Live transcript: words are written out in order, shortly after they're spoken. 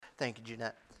Thank you,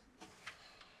 Jeanette.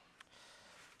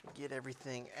 Get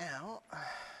everything out.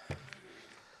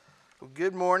 Well,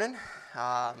 good morning.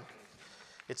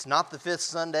 It's not the fifth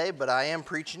Sunday, but I am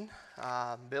preaching.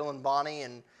 Bill and Bonnie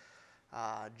and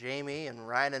Jamie and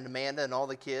Ryan and Amanda and all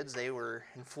the kids, they were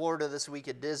in Florida this week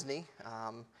at Disney.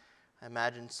 I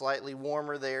imagine slightly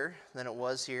warmer there than it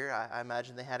was here. I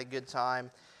imagine they had a good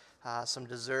time, some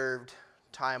deserved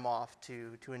time off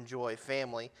to enjoy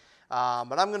family.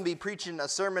 But I'm going to be preaching a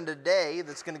sermon today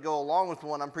that's going to go along with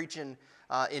one I'm preaching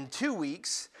in 2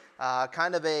 weeks,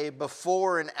 kind of a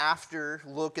before and after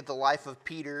look at the life of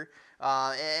Peter.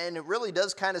 And it really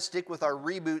does kind of stick with our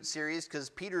reboot series because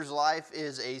Peter's life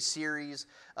is a series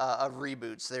of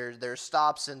reboots. There's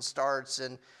stops and starts,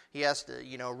 and he has to,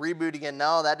 reboot again.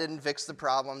 No, that didn't fix the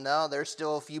problem. No, there's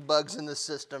still a few bugs in the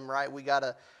system, right? We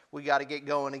gotta get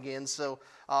going again. So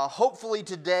hopefully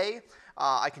today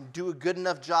I can do a good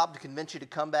enough job to convince you to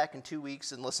come back in 2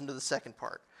 weeks and listen to the second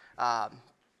part.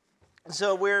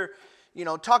 So we're,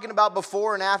 talking about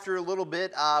before and after a little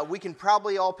bit. We can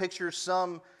probably all picture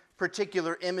some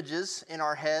particular images in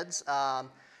our heads.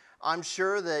 I'm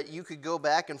sure that you could go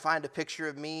back and find a picture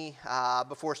of me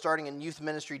before starting in youth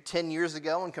ministry 10 years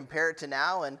ago and compare it to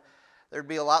now, and there'd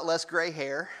be a lot less gray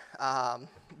hair,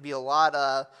 be a lot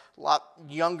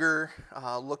younger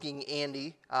looking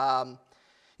Andy.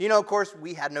 Of course,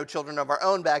 we had no children of our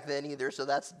own back then either, so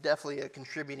that's definitely a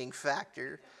contributing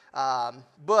factor.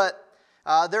 But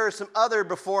there are some other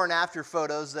before and after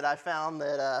photos that I found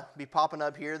that be popping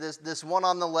up here. This one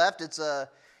on the left, it's a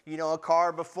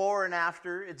car before and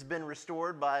after. It's been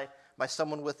restored by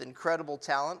someone with incredible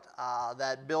talent.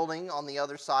 That building on the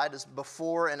other side is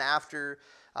before and after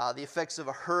the effects of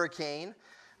a hurricane.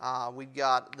 We've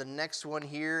got the next one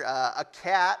here, a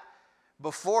cat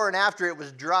before and after it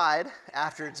was dried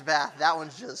after its bath. That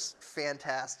one's just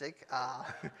fantastic.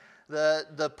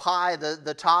 The pie,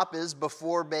 the top is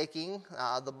before baking,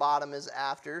 the bottom is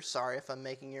after. Sorry if I'm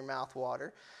making your mouth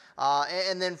water.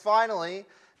 And then finally,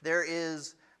 there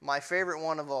is my favorite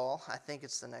one of all. I think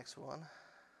it's the next one.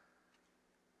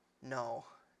 No.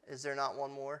 Is there not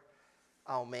one more?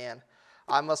 Oh, man.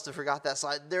 I must have forgot that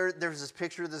slide. There's this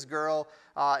picture of this girl.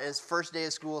 It's first day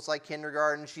of school. It's like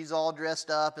kindergarten. She's all dressed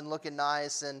up and looking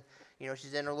nice. And,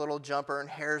 she's in her little jumper and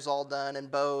hair's all done and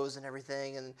bows and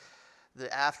everything. And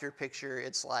the after picture,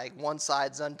 it's like one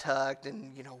side's untucked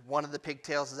and, one of the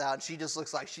pigtails is out. And she just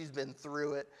looks like she's been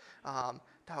through it.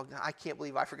 I can't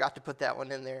believe I forgot to put that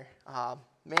one in there.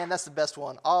 Man, that's the best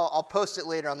one. I'll post it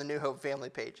later on the New Hope family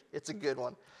page. It's a good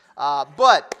one.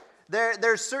 But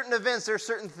there's certain events, there's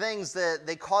certain things that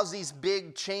they cause these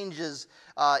big changes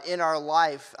in our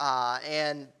life.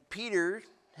 And Peter,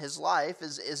 his life,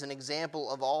 is an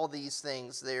example of all these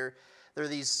things. There are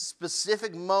these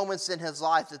specific moments in his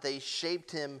life that they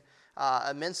shaped him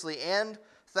immensely. And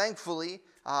thankfully,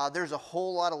 there's a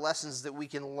whole lot of lessons that we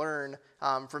can learn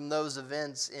from those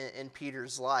events in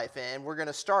Peter's life. And we're going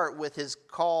to start with his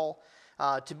call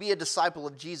to be a disciple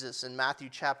of Jesus in Matthew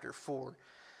chapter 4.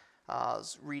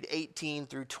 Let's read 18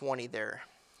 through 20 there.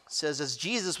 It says, as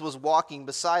Jesus was walking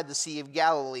beside the Sea of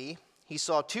Galilee, he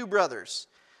saw two brothers,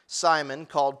 Simon,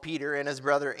 called Peter, and his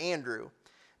brother Andrew.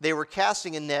 They were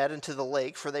casting a net into the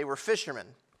lake, for they were fishermen.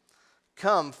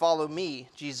 Come, follow me,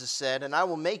 Jesus said, and I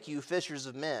will make you fishers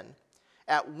of men.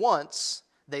 At once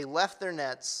they left their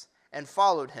nets and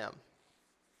followed him.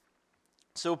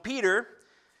 So Peter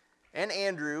and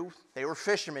Andrew, they were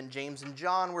fishermen. James and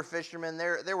John were fishermen.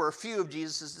 There were a few of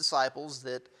Jesus' disciples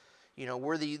that,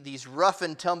 were these rough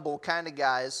and tumble kind of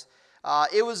guys.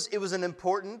 It was an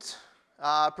important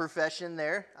profession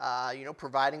there,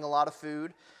 providing a lot of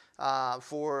food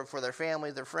for their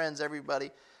family, their friends, everybody.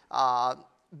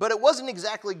 But it wasn't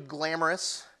exactly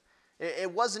glamorous. It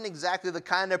wasn't exactly the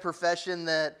kind of profession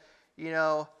that,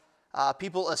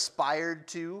 people aspired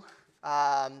to.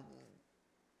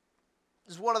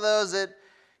 It's one of those that,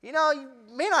 you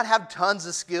may not have tons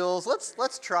of skills.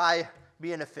 Let's try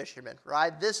being a fisherman,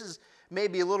 right? This is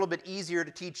maybe a little bit easier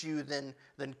to teach you than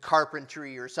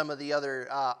carpentry or some of the other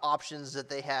options that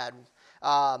they had.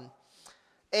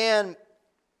 And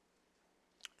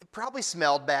it probably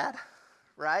smelled bad,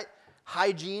 right?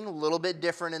 Hygiene, a little bit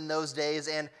different in those days,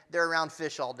 and they're around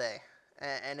fish all day.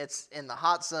 And it's in the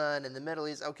hot sun in the Middle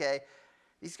East. Okay,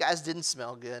 these guys didn't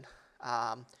smell good.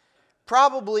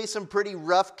 Probably some pretty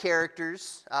rough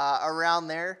characters around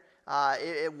there.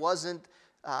 It wasn't,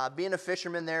 being a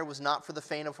fisherman there was not for the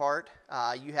faint of heart.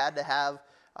 You had to have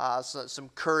some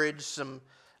courage, some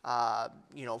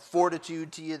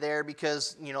fortitude to you there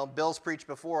because, Bill's preached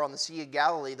before on the Sea of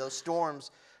Galilee, those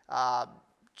storms,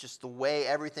 just the way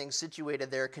everything's situated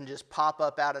there can just pop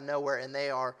up out of nowhere, and they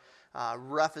are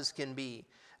rough as can be,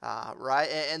 right?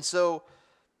 And so,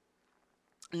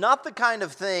 not the kind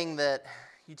of thing that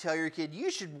you tell your kid,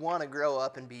 you should want to grow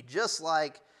up and be just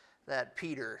like that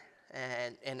Peter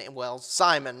and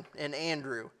Simon and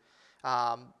Andrew.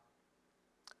 At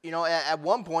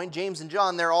one point, James and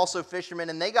John, they're also fishermen,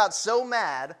 and they got so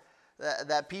mad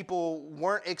that people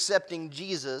weren't accepting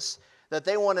Jesus that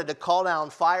they wanted to call down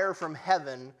fire from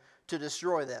heaven to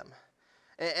destroy them.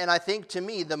 And I think, to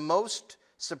me, the most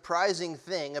surprising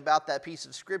thing about that piece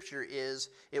of Scripture is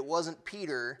it wasn't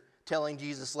Peter telling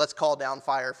Jesus, let's call down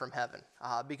fire from heaven.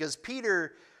 Because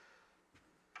Peter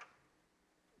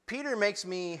makes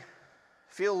me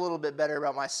feel a little bit better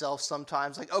about myself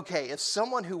sometimes. Like, okay, if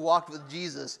someone who walked with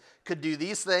Jesus could do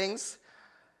these things,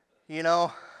 I'm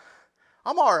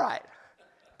all right.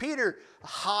 Peter,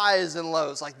 highs and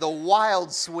lows, like the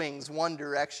wild swings one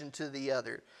direction to the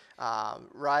other,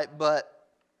 right? But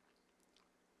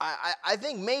I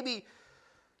think maybe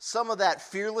some of that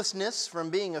fearlessness from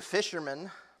being a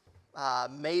fisherman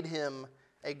made him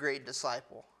a great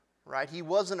disciple, right? He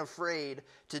wasn't afraid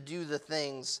to do the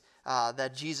things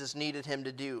that Jesus needed him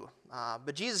to do.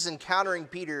 But Jesus encountering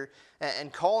Peter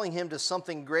and calling him to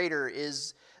something greater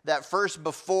is that first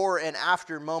before and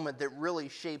after moment that really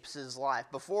shapes his life.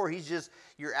 Before, he's just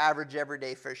your average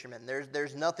everyday fisherman.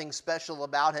 There's nothing special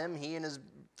about him. He and his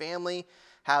family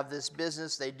have this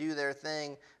business. They do their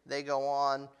thing. They go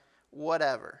on,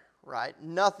 whatever, right?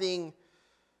 Nothing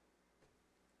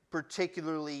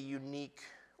particularly unique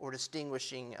or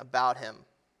distinguishing about him.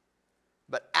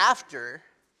 But after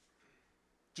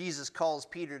Jesus calls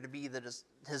Peter to be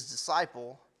his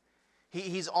disciple,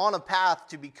 he's on a path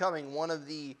to becoming one of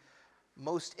the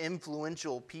most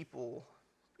influential people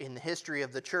in the history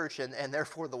of the church and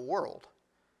therefore the world.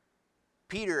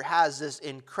 Peter has this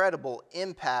incredible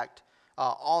impact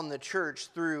on the church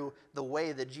through the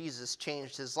way that Jesus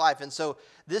changed his life. And so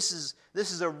this is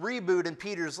a reboot in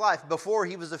Peter's life. Before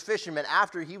he was a fisherman,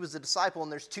 after he was a disciple,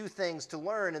 and there's two things to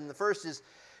learn. And the first is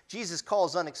Jesus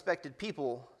calls unexpected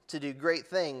people to do great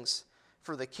things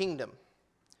for the kingdom.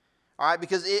 All right,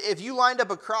 because if you lined up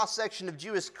a cross-section of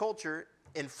Jewish culture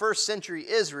in first century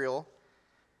Israel,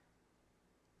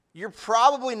 you're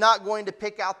probably not going to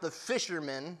pick out the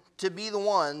fishermen to be the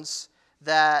ones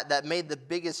that made the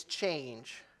biggest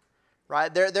change,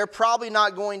 right? They're probably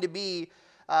not going to be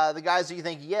the guys that you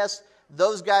think, yes,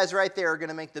 those guys right there are going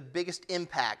to make the biggest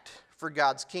impact for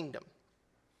God's kingdom.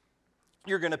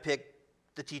 You're going to pick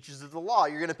the teachers of the law.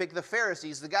 You're going to pick the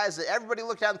Pharisees, the guys that everybody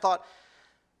looked at and thought,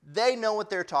 they know what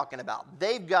they're talking about.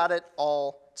 They've got it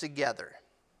all together.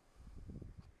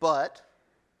 But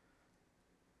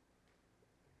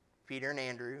Peter and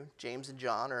Andrew, James and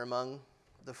John are among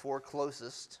the four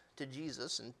closest to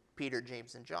Jesus, and Peter,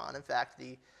 James, and John. In fact,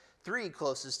 the three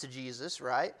closest to Jesus,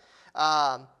 right?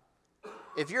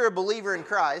 If you're a believer in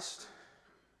Christ,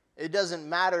 it doesn't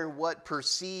matter what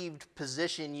perceived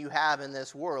position you have in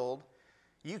this world,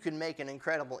 you can make an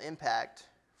incredible impact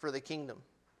for the kingdom.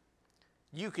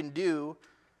 You can do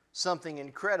something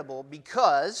incredible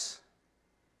because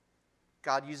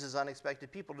God uses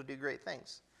unexpected people to do great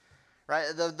things. Right?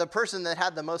 The person that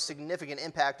had the most significant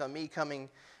impact on me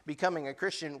becoming a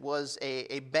Christian was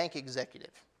a bank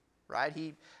executive.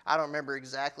 Right? I don't remember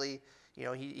exactly,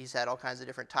 he's had all kinds of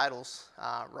different titles,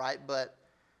 right? But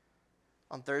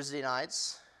on Thursday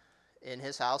nights in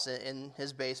his house, in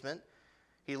his basement,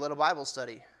 he led a Bible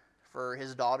study for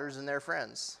his daughters and their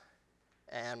friends.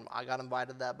 And I got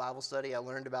invited to that Bible study. I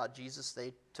learned about Jesus.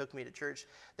 They took me to church.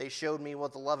 They showed me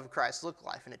what the love of Christ looked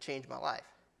like, and it changed my life.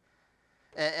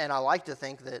 And I like to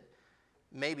think that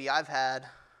maybe I've had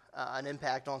an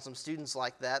impact on some students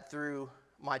like that through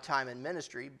my time in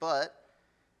ministry, but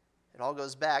it all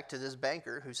goes back to this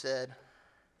banker who said,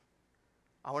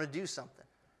 I want to do something.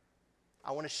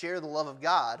 I want to share the love of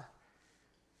God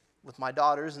with my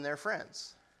daughters and their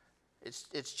friends.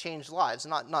 It's changed lives,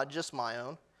 not just my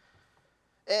own.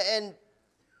 And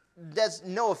that's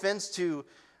no offense to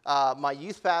my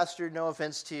youth pastor, no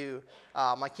offense to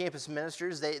my campus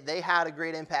ministers. They had a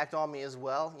great impact on me as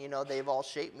well. They've all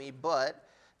shaped me, but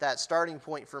that starting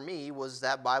point for me was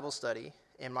that Bible study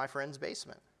in my friend's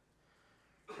basement.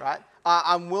 Right?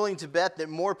 I'm willing to bet that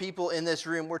more people in this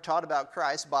room were taught about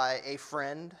Christ by a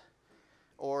friend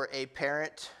or a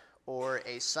parent or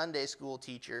a Sunday school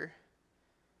teacher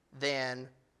than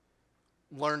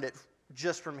learned it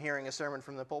just from hearing a sermon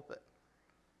from the pulpit.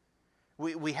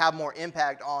 We have more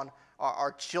impact on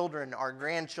our children, our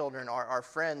grandchildren, our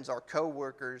friends, our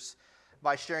co-workers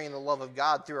by sharing the love of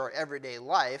God through our everyday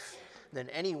life than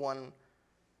anyone,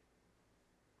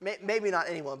 maybe not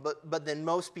anyone, but than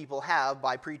most people have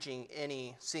by preaching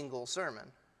any single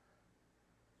sermon.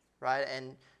 right?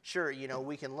 And sure,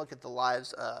 we can look at the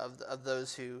lives of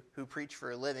those who preach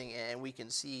for a living, and we can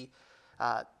see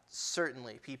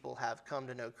certainly people have come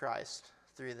to know Christ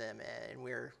through them, and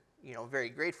we're very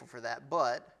grateful for that.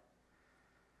 But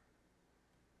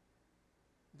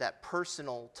that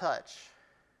personal touch,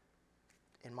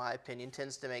 in my opinion,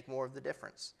 tends to make more of the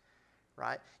difference,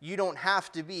 right? You don't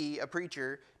have to be a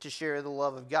preacher to share the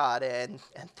love of God, and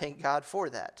thank God for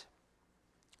that.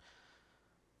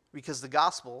 Because the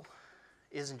gospel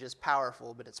isn't just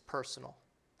powerful, but it's personal.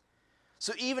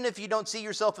 So even if you don't see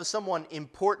yourself as someone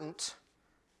important,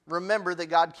 remember that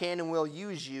God can and will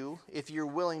use you if you're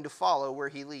willing to follow where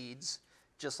he leads,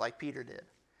 just like Peter did.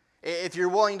 If you're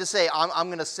willing to say, I'm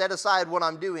going to set aside what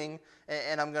I'm doing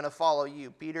and I'm going to follow you.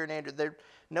 Peter and Andrew, there's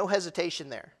no hesitation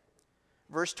there.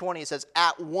 Verse 20, it says,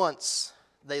 at once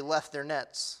they left their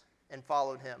nets and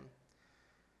followed him.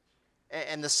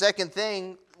 And the second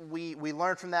thing we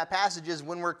learn from that passage is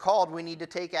when we're called, we need to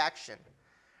take action,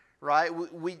 right?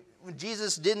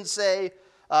 Jesus didn't say,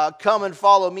 come and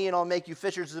follow me and I'll make you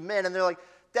fishers of men. And they're like,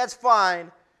 that's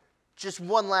fine. Just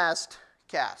one last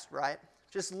cast, right?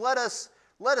 Just let us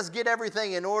get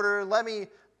everything in order. Let me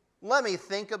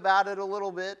think about it a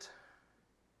little bit.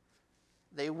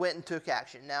 They went and took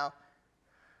action. Now,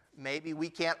 maybe we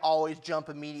can't always jump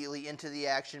immediately into the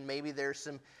action. Maybe there's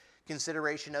some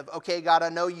consideration of, okay, God, I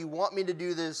know you want me to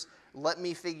do this. Let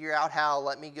me figure out how.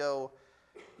 Let me go,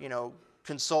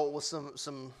 consult with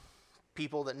some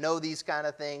people that know these kind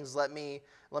of things. Let me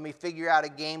figure out a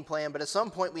game plan. But at some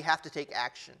point, we have to take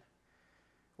action.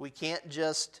 We can't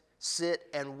just sit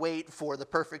and wait for the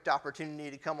perfect opportunity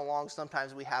to come along.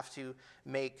 Sometimes we have to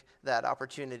make that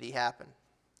opportunity happen.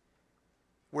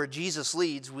 Where Jesus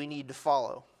leads, we need to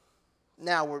follow.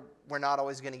 Now, we're not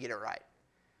always going to get it right.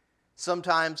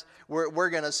 Sometimes we're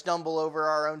going to stumble over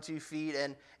our own 2 feet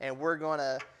and we're going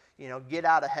to, get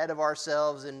out ahead of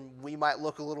ourselves, and we might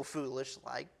look a little foolish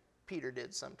like Peter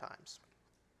did sometimes.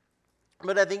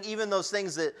 But I think even those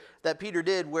things that Peter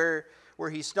did where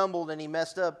he stumbled and he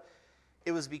messed up,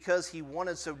 it was because he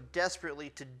wanted so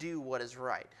desperately to do what is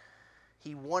right.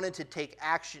 He wanted to take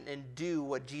action and do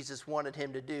what Jesus wanted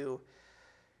him to do.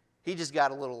 He just got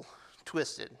a little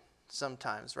twisted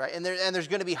sometimes, right? And there's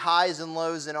going to be highs and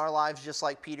lows in our lives just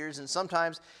like Peter's. And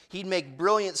sometimes he'd make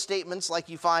brilliant statements like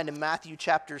you find in Matthew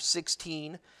chapter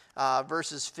 16,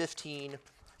 verses 15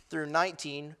 through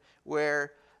 19,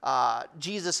 where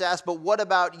Jesus asked, but what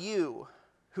about you?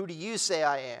 Who do you say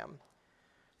I am?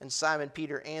 And Simon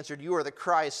Peter answered, you are the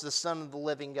Christ, the Son of the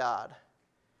living God.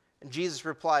 And Jesus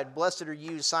replied, blessed are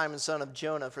you, Simon, son of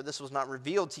Jonah, for this was not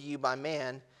revealed to you by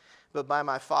man, but by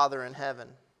my Father in heaven.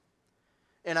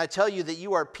 And I tell you that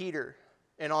you are Peter,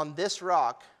 and on this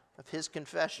rock of his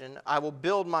confession I will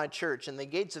build my church, and the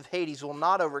gates of Hades will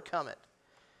not overcome it.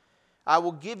 I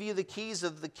will give you the keys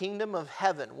of the kingdom of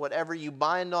heaven. Whatever you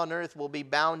bind on earth will be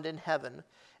bound in heaven,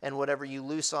 and whatever you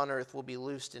loose on earth will be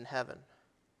loosed in heaven.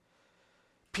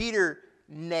 Peter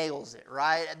nails it,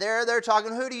 right? They're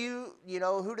talking, who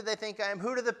do they think I am?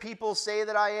 Who do the people say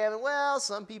that I am? And, well,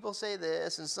 some people say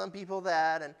this and some people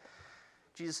that. And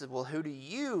Jesus said, well, who do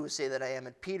you say that I am?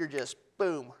 And Peter just,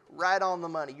 boom, right on the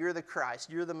money. You're the Christ.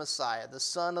 You're the Messiah, the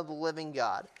Son of the living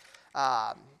God.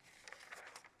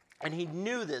 And he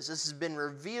knew this. This has been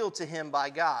revealed to him by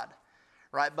God,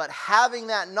 right? But having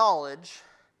that knowledge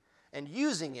and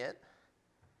using it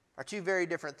are two very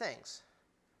different things,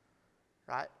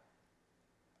 right?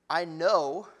 I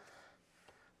know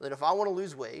that if I want to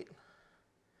lose weight,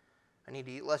 I need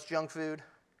to eat less junk food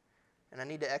and I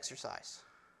need to exercise.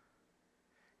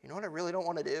 You know what I really don't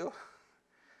want to do?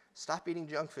 Stop eating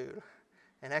junk food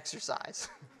and exercise.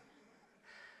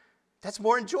 That's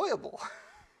more enjoyable,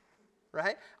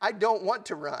 right? I don't want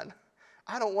to run.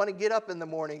 I don't want to get up in the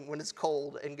morning when it's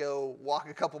cold and go walk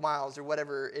a couple miles or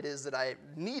whatever it is that I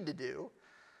need to do.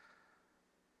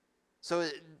 So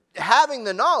having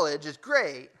the knowledge is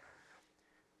great.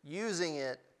 Using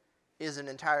it is an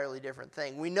entirely different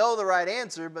thing. We know the right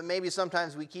answer, but maybe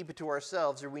sometimes we keep it to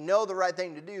ourselves, or we know the right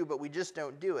thing to do, but we just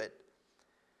don't do it.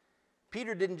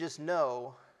 Peter didn't just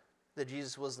know that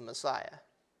Jesus was the Messiah.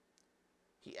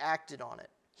 He acted on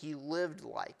it. He lived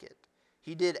like it.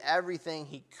 He did everything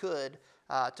he could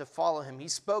to follow him. He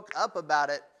spoke up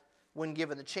about it when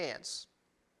given the chance,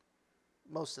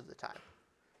 most of the time.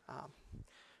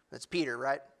 That's Peter,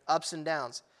 right? Ups and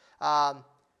downs.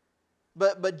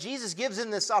 But Jesus gives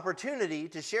him this opportunity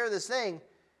to share this thing,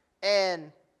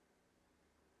 and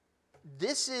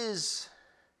this is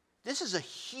a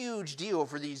huge deal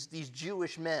for these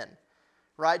Jewish men,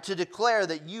 right? To declare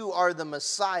that you are the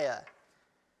Messiah.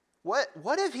 What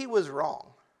if he was wrong?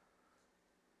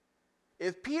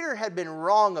 if Peter had been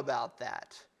wrong about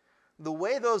that, the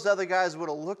way those other guys would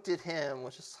have looked at him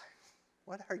was just like,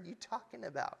 what are you talking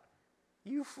about?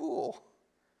 You fool.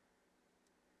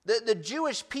 The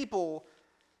Jewish people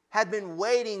had been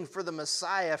waiting for the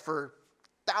Messiah for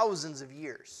thousands of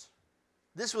years.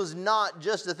 This was not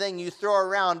just a thing you throw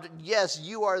around. Yes,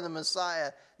 you are the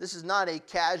Messiah. This is not a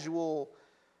casual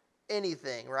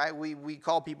anything, right? We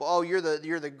call people, oh, you're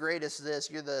the greatest at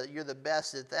this, you're the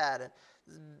best at that. And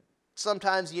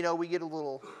sometimes, we get a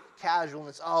little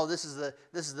casualness. Oh, this is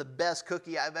the best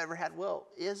cookie I've ever had. Well,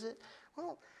 is it?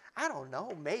 Well, I don't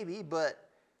know, maybe, but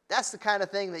that's the kind of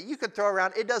thing that you could throw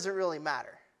around. It doesn't really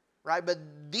matter, right? But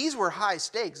these were high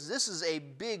stakes. This is a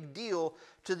big deal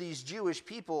to these Jewish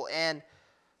people. And,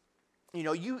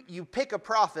 you pick a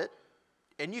prophet,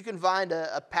 and you can find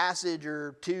a passage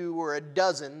or two or a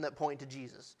dozen that point to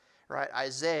Jesus, right?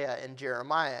 Isaiah and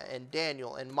Jeremiah and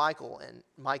Daniel and Michael and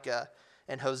Micah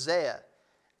and Hosea.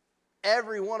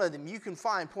 Every one of them you can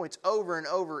find points over and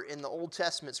over in the Old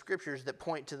Testament scriptures that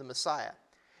point to the Messiah.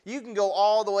 You can go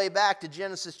all the way back to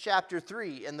Genesis chapter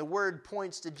 3, and the word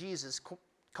points to Jesus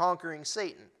conquering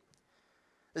Satan.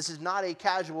 This is not a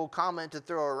casual comment to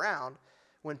throw around.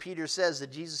 When Peter says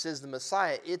that Jesus is the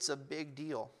Messiah, it's a big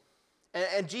deal.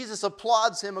 And Jesus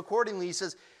applauds him accordingly. He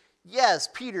says, yes,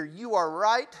 Peter, you are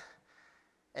right,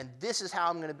 and this is how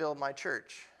I'm going to build my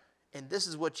church, and this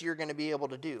is what you're going to be able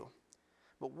to do.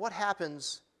 But what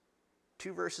happens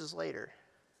 2 verses later,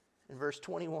 in verse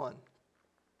 21?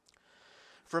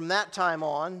 From that time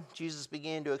on, Jesus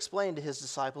began to explain to his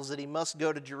disciples that he must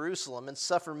go to Jerusalem and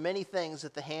suffer many things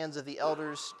at the hands of the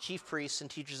elders, chief priests, and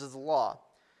teachers of the law,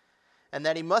 and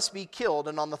that he must be killed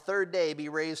and on the third day be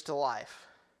raised to life.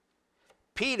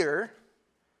 Peter,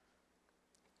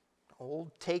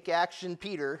 old take-action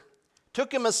Peter,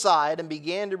 took him aside and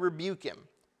began to rebuke him.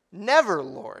 Never,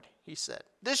 Lord, he said.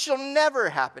 This shall never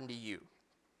happen to you.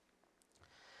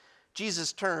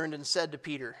 Jesus turned and said to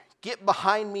Peter, get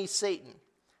behind me, Satan.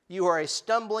 You are a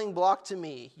stumbling block to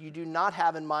me. You do not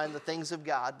have in mind the things of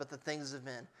God, but the things of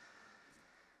men.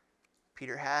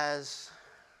 Peter has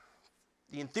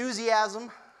the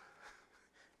enthusiasm,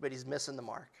 but he's missing the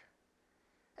mark.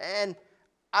 And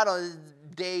I don't know,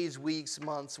 days, weeks,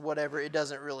 months, whatever, it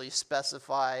doesn't really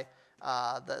specify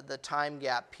the time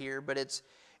gap here, but it's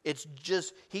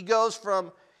just,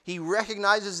 he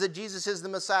recognizes that Jesus is the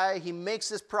Messiah. He makes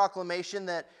this proclamation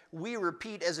that we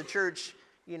repeat as a church,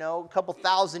 a couple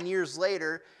thousand years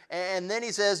later, and then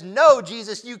he says, no,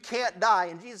 Jesus, you can't die.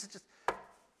 And Jesus just,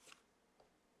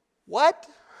 what?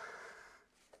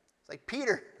 It's like,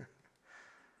 Peter,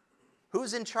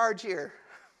 who's in charge here?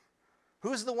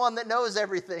 Who's the one that knows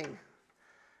everything?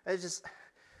 It's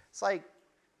like,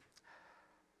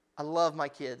 I love my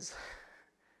kids.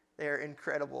 They're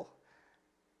incredible.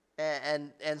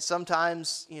 And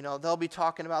sometimes, they'll be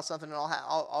talking about something and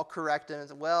I'll correct them and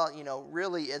say, well,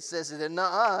 really it's this. And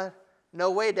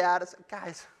no way, Dad. I said,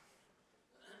 guys,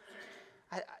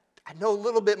 I know a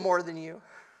little bit more than you.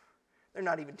 They're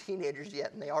not even teenagers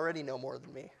yet, and they already know more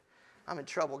than me. I'm in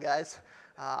trouble, guys.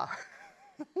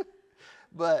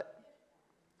 But,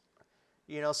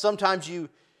 sometimes you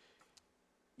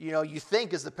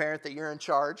think as the parent that you're in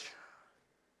charge.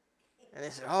 And they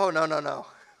say, oh, no.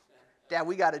 Dad,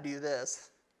 we got to do this.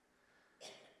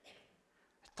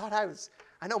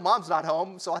 I know Mom's not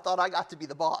home, so I thought I got to be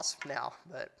the boss now.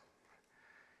 But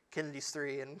Kennedy's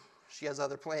 3, and she has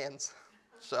other plans.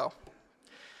 So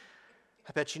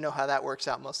I bet you know how that works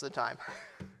out most of the time.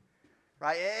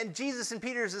 Right? And Jesus and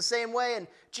Peter is the same way, and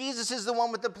Jesus is the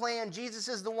one with the plan. Jesus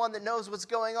is the one that knows what's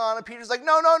going on, and Peter's like,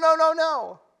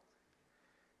 no.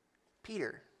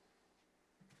 Peter,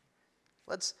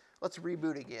 let's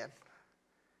reboot again.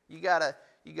 You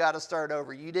gotta start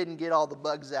over. You didn't get all the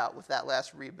bugs out with that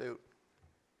last reboot.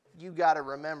 You gotta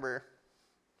remember,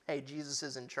 hey, Jesus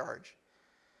is in charge.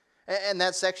 And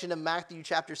that section of Matthew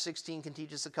chapter 16 can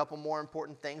teach us a couple more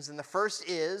important things. And the first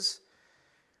is,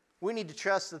 we need to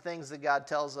trust the things that God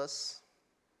tells us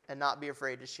and not be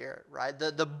afraid to share it, right?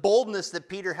 The boldness that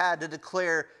Peter had to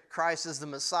declare Christ as the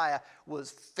Messiah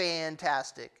was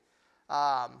fantastic.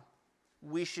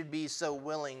 We should be so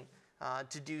willing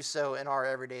to do so in our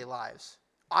everyday lives.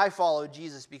 I follow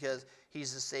Jesus because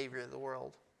he's the Savior of the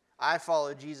world. I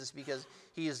follow Jesus because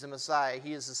he is the Messiah.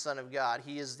 He is the Son of God.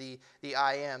 He is the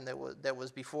I am that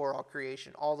was before all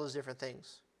creation. All those different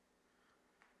things.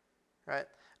 Right?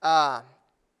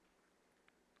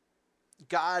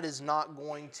 God is not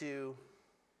going to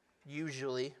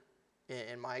usually,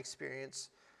 in my experience,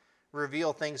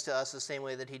 reveal things to us the same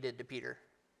way that he did to Peter.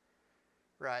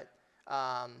 Right?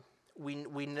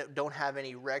 don't have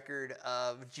any record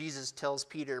of Jesus tells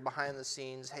Peter behind the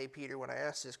scenes, hey, Peter, when I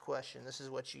ask this question, this is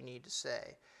what you need to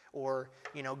say. Or,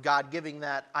 God giving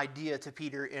that idea to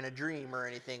Peter in a dream or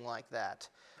anything like that.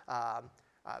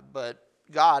 But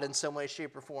God, in some way,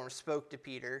 shape, or form, spoke to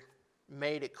Peter,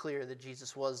 made it clear that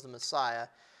Jesus was the Messiah.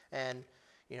 And,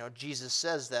 Jesus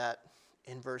says that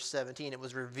in verse 17. It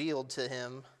was revealed to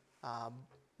him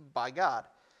by God.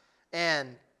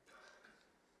 And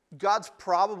God's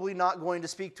probably not going to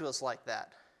speak to us like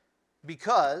that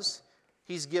because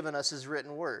he's given us his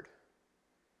written word.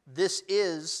 This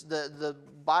is, the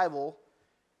Bible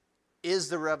is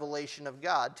the revelation of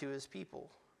God to his people.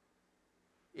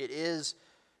 It is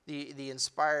the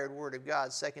inspired word of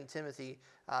God. 2 Timothy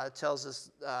tells us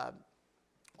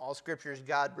all scripture is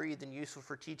God-breathed and useful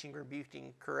for teaching,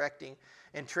 rebuking, correcting,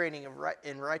 and training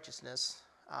in righteousness,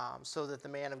 so that the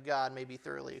man of God may be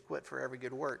thoroughly equipped for every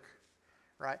good work.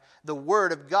 Right? The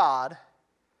word of God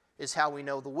is how we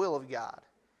know the will of God.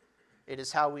 It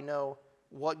is how we know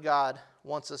what God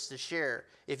wants us to share.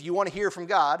 If you want to hear from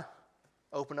God,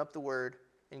 open up the word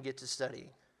and get to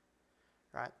studying.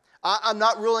 Right? I'm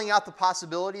not ruling out the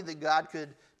possibility that God could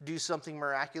do something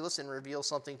miraculous and reveal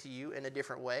something to you in a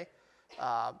different way.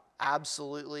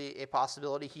 Absolutely a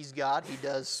possibility. He's God. He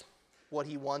does what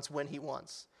he wants when he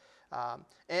wants.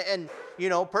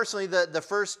 Personally, the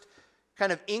first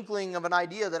kind of inkling of an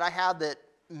idea that I had that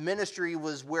ministry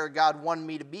was where God wanted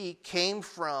me to be came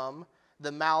from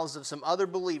the mouths of some other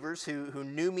believers who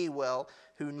knew me well,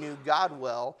 who knew God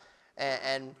well,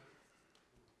 and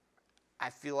I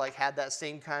feel like had that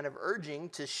same kind of urging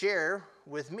to share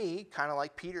with me, kind of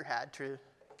like Peter had to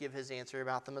give his answer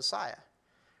about the Messiah,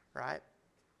 right?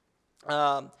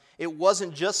 It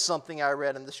wasn't just something I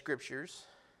read in the scriptures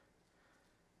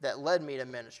that led me to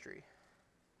ministry,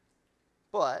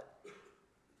 but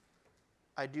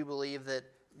I do believe that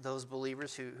those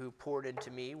believers who poured into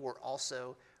me were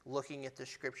also looking at the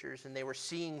scriptures, and they were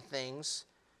seeing things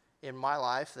in my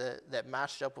life that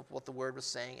matched up with what the word was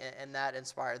saying, and that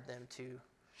inspired them to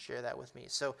share that with me.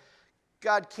 So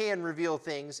God can reveal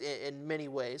things in many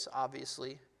ways,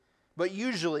 obviously, but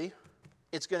usually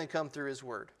it's going to come through his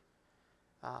word.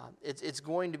 It's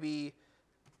going to be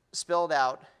spelled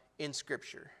out in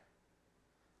scripture.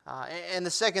 And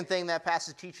the second thing that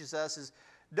passage teaches us is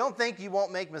don't think you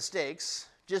won't make mistakes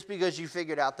just because you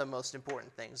figured out the most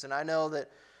important things. And I know that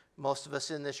most of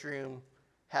us in this room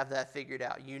have that figured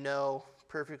out. You know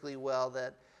perfectly well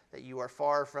that you are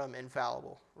far from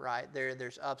infallible, right?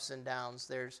 There's ups and downs.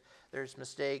 There's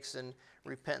mistakes and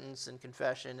repentance and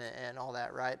confession and all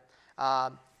that, right?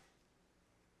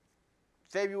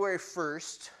 February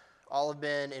 1st, all have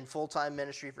been in full-time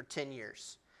ministry for 10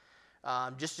 years.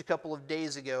 Just a couple of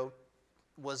days ago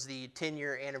was the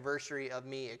 10-year anniversary of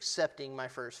me accepting my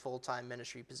first full-time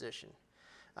ministry position,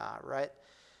 right?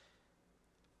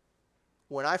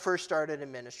 When I first started in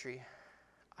ministry,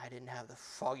 I didn't have the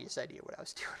foggiest idea what I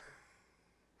was doing.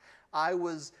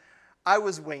 I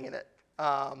was winging it.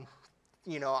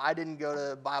 I didn't go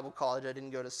to Bible college. I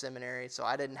didn't go to seminary, so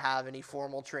I didn't have any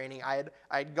formal training.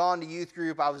 I'd gone to youth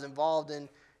group. I was involved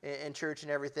in church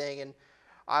and everything, and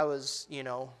I was,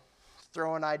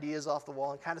 throwing ideas off the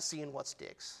wall and kind of seeing what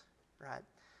sticks, right?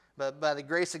 But by the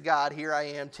grace of God, here I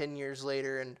am 10 years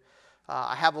later, and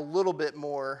I have a little bit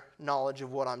more knowledge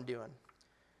of what I'm doing.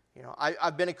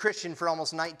 I've been a Christian for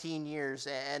almost 19 years,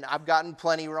 and I've gotten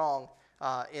plenty wrong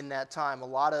in that time. A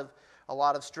lot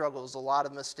of struggles, a lot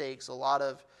of mistakes, a lot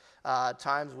of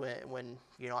times when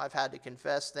I've had to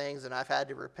confess things, and I've had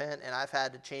to repent, and I've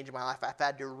had to change my life. I've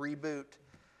had to reboot,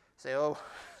 say, oh,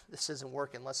 this isn't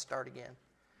working. Let's start again.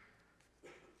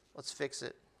 Let's fix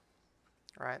it,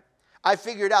 right? I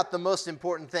figured out the most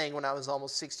important thing when I was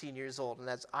almost 16 years old, and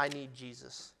that's I need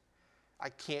Jesus. I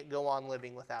can't go on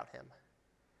living without him.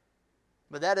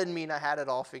 But that didn't mean I had it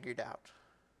all figured out.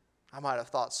 I might have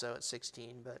thought so at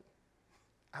 16, but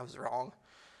I was wrong.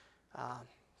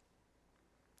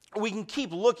 We can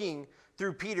keep looking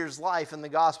through Peter's life in the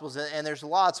Gospels, and there's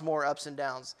lots more ups and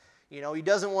downs. He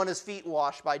doesn't want his feet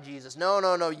washed by Jesus.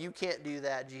 No, you can't do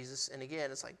that, Jesus. And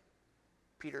again, it's like,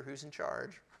 Peter, who's in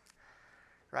charge?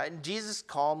 Right? And Jesus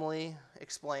calmly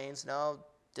explains, no,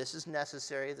 this is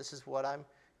necessary. This is what I'm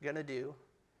going to do.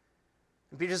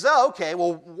 And Peter says, oh, okay,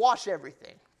 well, wash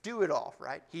everything. Do it all,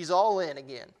 right? He's all in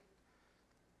again.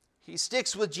 He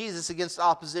sticks with Jesus against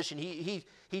opposition. He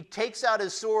takes out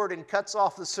his sword and cuts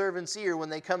off the servant's ear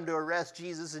when they come to arrest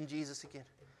Jesus, and Jesus again.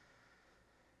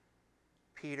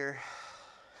 Peter,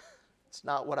 it's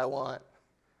not what I want.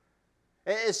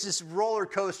 It's this roller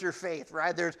coaster faith,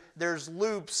 right? There's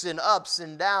loops and ups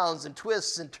and downs and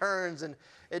twists and turns, and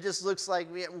it just looks like,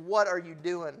 what are you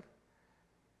doing?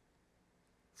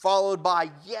 followed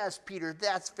by, yes, Peter,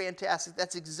 that's fantastic.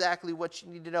 That's exactly what you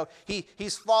need to know.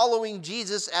 He's following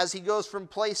Jesus as he goes from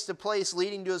place to place,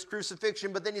 leading to his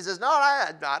crucifixion. But then he says, no,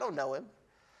 I don't know him.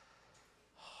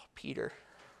 Oh, Peter,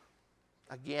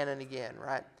 again and again,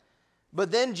 right? But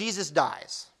then Jesus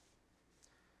dies.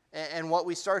 And what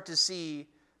we start to see,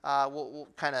 we'll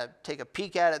kind of take a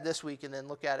peek at it this week and then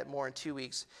look at it more in 2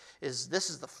 weeks, is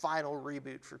this is the final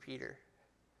reboot for Peter.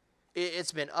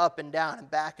 It's been up and down and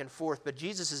back and forth, but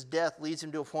Jesus' death leads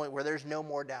him to a point where there's no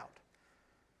more doubt.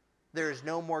 There is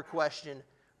no more question,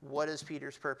 what is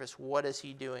Peter's purpose? What is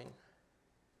he doing?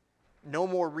 No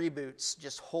more reboots,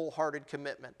 just wholehearted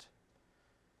commitment.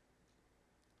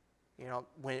 You know,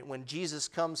 when Jesus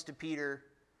comes to Peter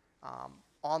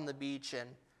on the beach and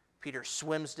Peter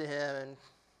swims to him and,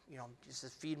 you know, he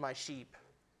says, feed my sheep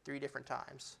 3 different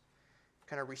times.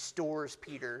 Kind of restores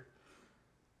Peter.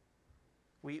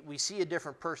 We see a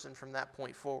different person from that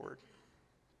point forward.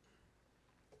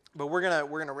 But we're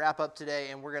gonna wrap up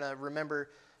today, and we're gonna remember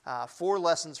 4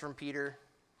 lessons from Peter.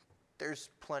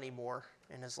 There's plenty more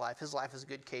in his life. His life is a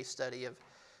good case study of,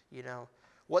 you know,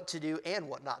 what to do and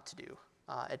what not to do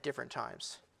at different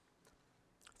times.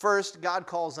 First, God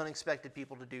calls unexpected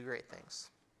people to do great things.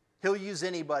 He'll use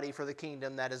anybody for the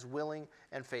kingdom that is willing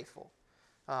and faithful.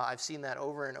 I've seen that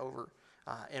over and over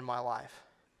in my life.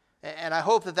 And I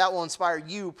hope that will inspire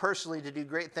you personally to do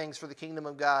great things for the kingdom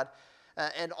of God,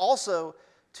 and also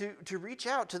to reach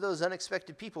out to those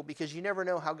unexpected people, because you never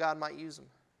know how God might use them.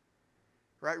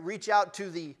 Right? Reach out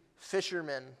to the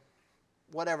fishermen,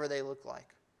 whatever they look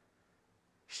like.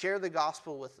 Share the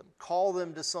gospel with them. Call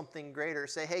them to something greater.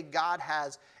 Say, hey, God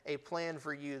has a plan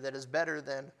for you that is better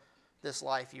than this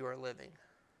life you are living.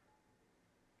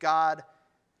 God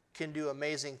can do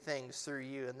amazing things through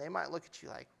you, and they might look at you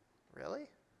like, really?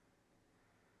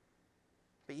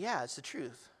 But yeah, it's the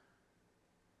truth.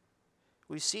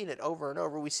 We've seen it over and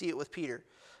over. We see it with Peter.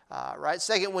 Right?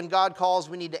 Second, when God calls,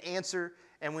 we need to answer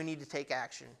and we need to take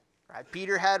action. Right?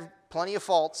 Peter had plenty of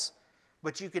faults,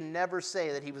 but you can never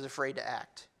say that he was afraid to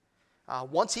act.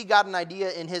 Once he got an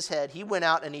idea in his head, he went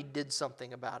out and he did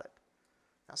something about it.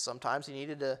 Now, sometimes he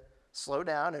needed to slow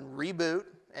down and reboot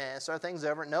and start things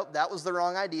over. Nope, that was the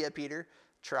wrong idea, Peter.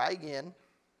 Try again.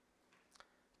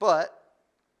 But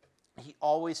he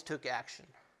always took action.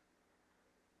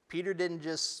 Peter didn't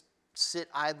just sit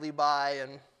idly by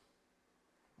and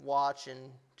watch and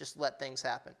just let things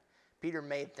happen. Peter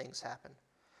made things happen.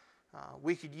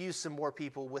 We could use some more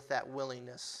people with that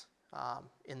willingness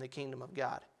in the kingdom of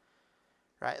God.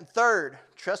 Right? And third,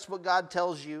 trust what God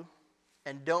tells you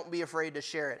and don't be afraid to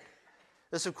share it.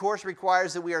 This, of course,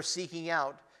 requires that we are seeking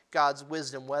out God's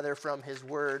wisdom, whether from his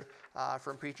word,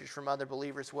 from preachers, from other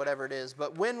believers, whatever it is.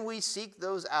 But when we seek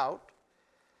those out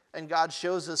and God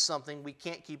shows us something, we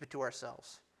can't keep it to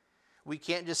ourselves. We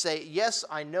can't just say, yes,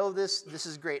 I know this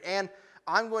is great. And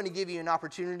I'm going to give you an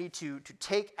opportunity to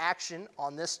take action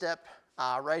on this step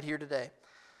right here today.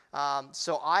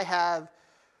 So I have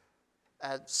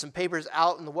some papers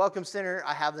out in the Welcome Center.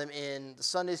 I have them in the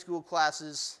Sunday school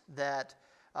classes that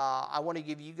I want to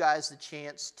give you guys the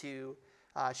chance to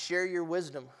share your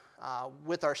wisdom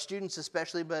with our students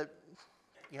especially, but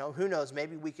you know, who knows,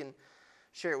 maybe we can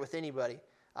share it with anybody.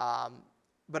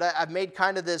 But I've made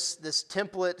kind of this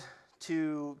template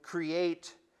to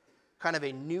create kind of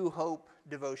a New Hope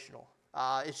devotional.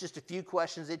 It's just a few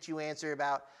questions that you answer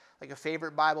about like a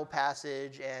favorite Bible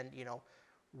passage and, you know,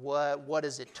 what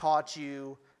has it taught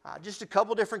you? Just a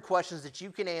couple different questions that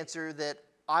you can answer that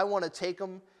I want to take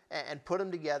them and put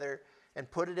them together and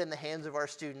put it in the hands of our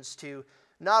students to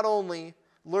not only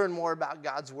learn more about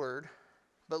God's Word,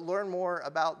 but learn more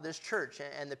about this church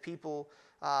and the people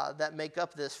that make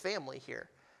up this family here,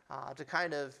 to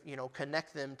kind of, you know,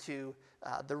 connect them to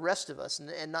the rest of us,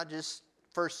 and not just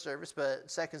first service, but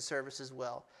second service as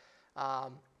well.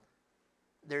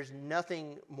 There's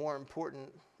nothing more important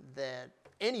that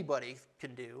anybody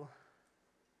can do,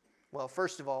 well,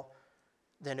 first of all,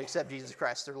 than to accept Jesus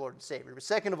Christ, their Lord and Savior. But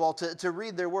second of all, to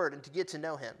read their Word and to get to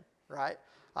know Him, right?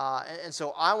 And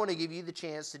so I want to give you the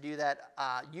chance to do that.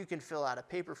 You can fill out a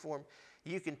paper form.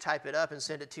 You can type it up and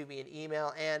send it to me in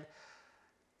email. And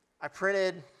I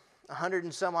printed 100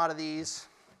 and some out of these.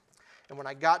 And when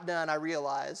I got done, I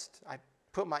realized I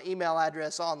put my email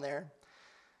address on there.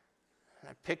 And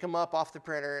I pick them up off the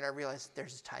printer, and I realized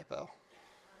there's a typo.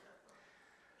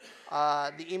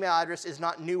 The email address is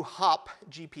not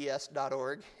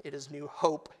newhopgps.org. It is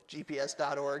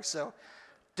newhopegps.org. So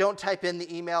don't type in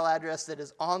the email address that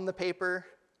is on the paper.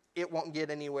 It won't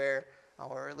get anywhere,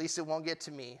 or at least it won't get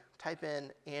to me. Type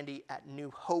in Andy at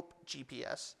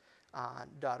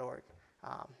newhopegps.org.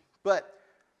 But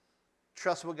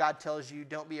trust what God tells you.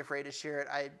 Don't be afraid to share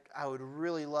it. I would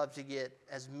really love to get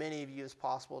as many of you as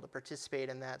possible to participate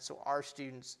in that so our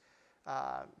students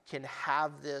can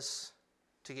have this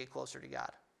to get closer to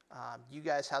God. You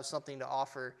guys have something to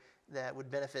offer that would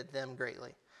benefit them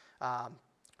greatly.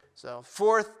 So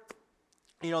fourth,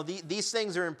 these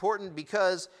things are important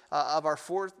because of our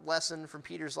fourth lesson from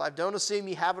Peter's life. Don't assume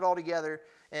you have it all together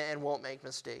and won't make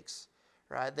mistakes.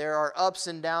 Right? There are ups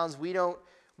and downs. We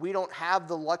don't have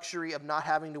the luxury of not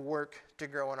having to work to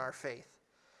grow in our faith.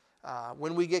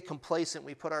 When we get complacent,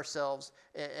 we put ourselves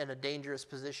in a dangerous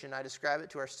position. I describe it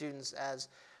to our students as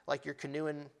like you're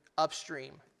canoeing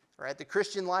upstream. Right? The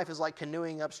Christian life is like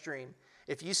canoeing upstream.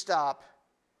 If you stop,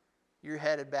 you're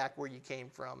headed back where you came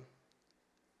from.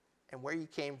 And where you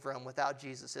came from without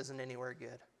Jesus isn't anywhere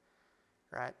good.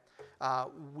 Right?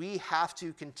 We have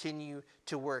to continue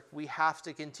to work. We have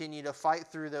to continue to fight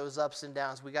through those ups and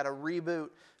downs. We got to reboot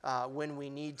when we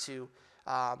need to.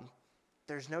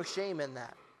 There's no shame in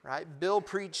that. Right? Bill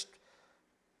preached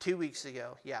 2 weeks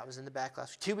ago. Yeah, I was in the back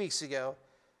last week. 2 weeks ago.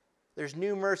 There's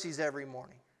new mercies every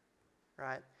morning.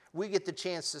 Right? We get the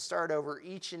chance to start over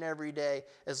each and every day.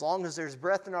 As long as there's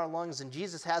breath in our lungs and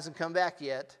Jesus hasn't come back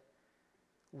yet,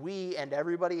 we and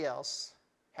everybody else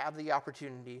have the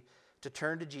opportunity to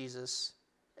turn to Jesus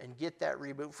and get that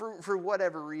reboot for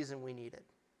whatever reason we need it.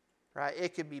 Right?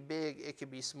 It could be big, it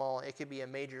could be small, it could be a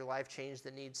major life change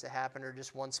that needs to happen or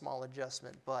just one small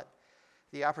adjustment. But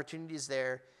the opportunity is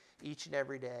there each and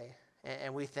every day,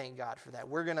 and we thank God for that.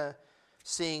 We're going to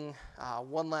sing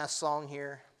one last song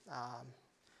here.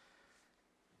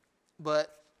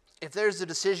 But if there's a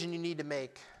decision you need to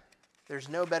make, there's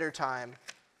no better time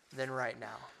than right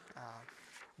now.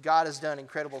 God has done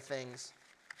incredible things,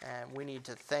 and we need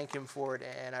to thank him for it.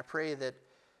 And I pray that,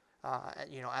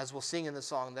 as we'll sing in the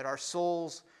song, that our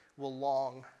souls will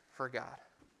long for God.